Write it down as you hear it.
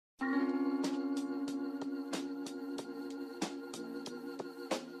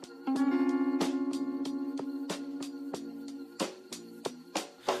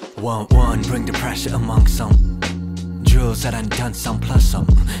1-1, bring the pressure among some. Drills that done some plus some.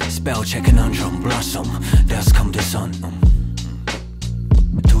 Spell check conundrum, blossom. Thus come the sun.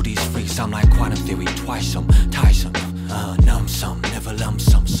 To these freaks, I'm like quantum theory, twice some, tiresome. Numb some, never lump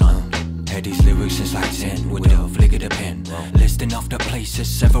some, son. Had these lyrics since like 10 with a flick of the pen. Listing off the places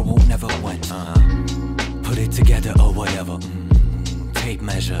several never went. Put it together or whatever. Tape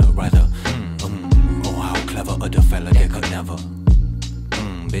measure, rather. Oh, how clever other fella that could never.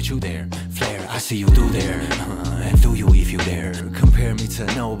 Bitch, you there, flare, I see you through there, and through you if you dare. Compare me to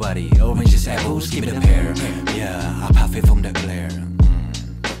nobody, oranges, apples, give it a pair. Yeah, I puff it from the glare.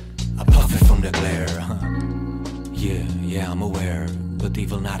 I puff it from the glare. Yeah, I'm aware, but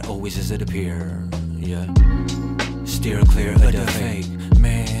evil not always as it appear. Yeah, steer clear of the fake.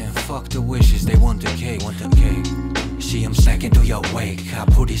 Man, fuck the wishes, they want the cake. See, I'm stacking through your wake. I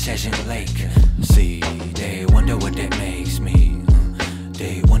put this ass in the lake. See, they wonder what that makes me.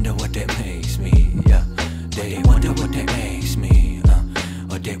 They wonder what that makes me.